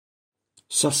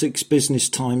Sussex Business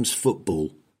Times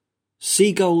Football.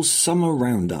 Seagulls Summer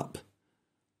Roundup.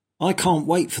 I can't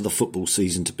wait for the football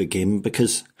season to begin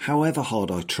because, however hard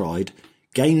I tried,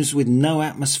 games with no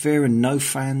atmosphere and no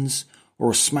fans,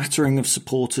 or a smattering of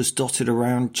supporters dotted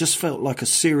around, just felt like a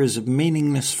series of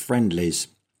meaningless friendlies,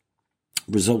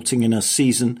 resulting in a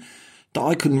season that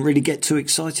I couldn't really get too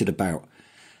excited about.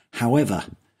 However,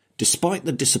 despite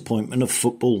the disappointment of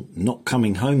football not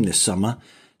coming home this summer,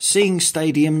 seeing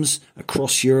stadiums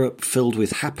across Europe filled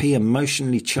with happy,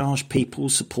 emotionally charged people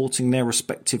supporting their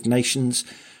respective nations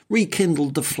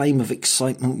rekindled the flame of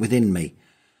excitement within me.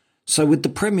 So with the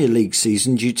Premier League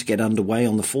season due to get underway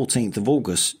on the 14th of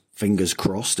August, fingers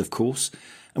crossed of course,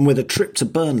 and with a trip to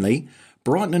Burnley,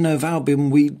 Brighton and Hove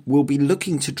Albion will be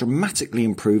looking to dramatically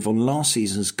improve on last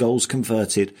season's goals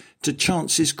converted to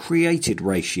chances created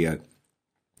ratio.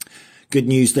 Good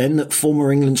news then that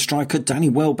former England striker Danny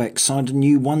Welbeck signed a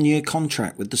new one-year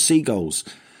contract with the Seagulls.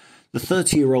 The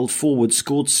 30-year-old forward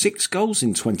scored 6 goals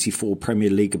in 24 Premier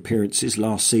League appearances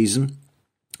last season,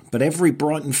 but every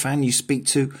Brighton fan you speak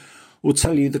to will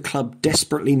tell you the club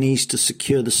desperately needs to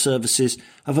secure the services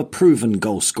of a proven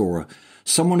goalscorer,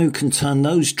 someone who can turn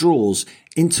those draws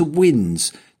into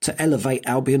wins to elevate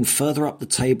Albion further up the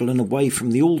table and away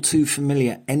from the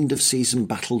all-too-familiar end-of-season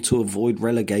battle to avoid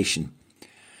relegation.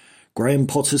 Graham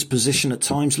Potter's position at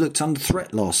times looked under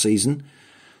threat last season,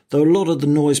 though a lot of the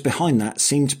noise behind that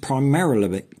seemed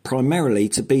primarily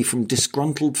to be from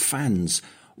disgruntled fans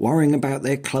worrying about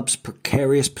their club's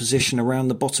precarious position around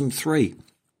the bottom three.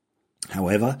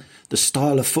 However, the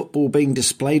style of football being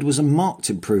displayed was a marked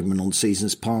improvement on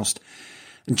seasons past,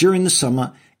 and during the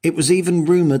summer it was even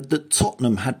rumoured that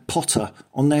Tottenham had Potter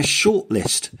on their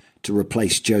shortlist to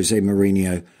replace Jose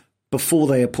Mourinho, before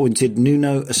they appointed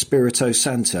Nuno Espirito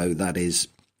Santo, that is.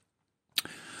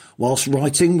 Whilst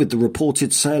writing with the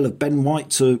reported sale of Ben White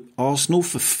to Arsenal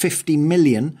for $50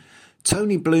 million,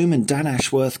 Tony Bloom and Dan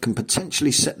Ashworth can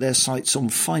potentially set their sights on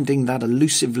finding that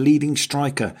elusive leading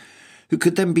striker, who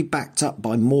could then be backed up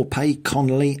by Maupay,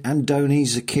 Connolly, Andoni,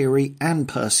 Zakiri and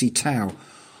Percy Tau,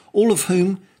 all of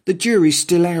whom the jury's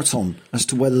still out on as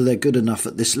to whether they're good enough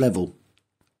at this level.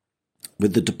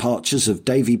 With the departures of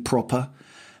Davy Proper,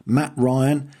 Matt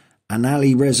Ryan,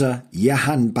 Anali Reza,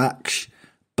 Jahan Baksh,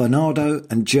 Bernardo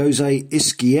and Jose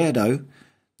Izquierdo,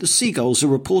 the Seagulls are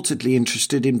reportedly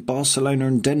interested in Barcelona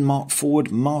and Denmark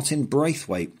forward Martin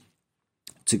Braithwaite,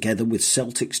 together with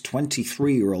Celtic's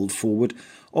 23-year-old forward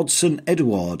Odsonne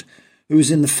Edouard, who is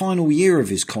in the final year of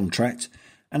his contract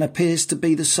and appears to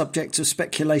be the subject of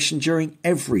speculation during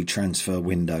every transfer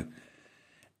window.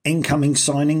 Incoming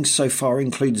signings so far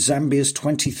include Zambia's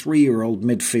 23-year-old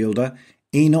midfielder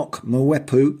Enoch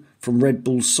Mwepu from Red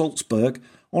Bull Salzburg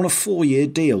on a 4-year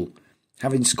deal,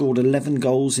 having scored 11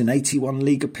 goals in 81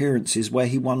 league appearances where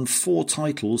he won 4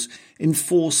 titles in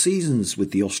 4 seasons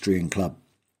with the Austrian club.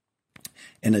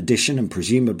 In addition, and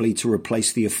presumably to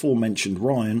replace the aforementioned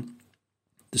Ryan,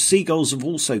 the Seagulls have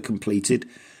also completed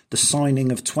the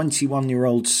signing of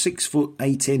 21-year-old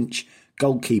 6'8"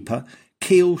 goalkeeper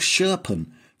Kiel Scherpen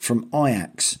from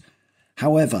Ajax.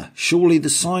 However, surely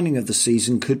the signing of the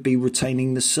season could be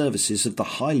retaining the services of the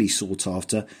highly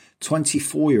sought-after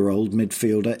 24-year-old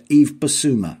midfielder Yves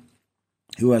Bissouma,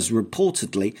 who has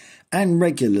reportedly and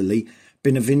regularly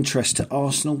been of interest to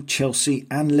Arsenal, Chelsea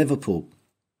and Liverpool.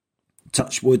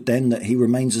 Touch wood then that he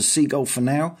remains a Seagull for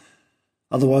now,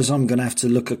 otherwise I'm going to have to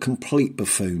look a complete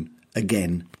buffoon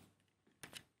again.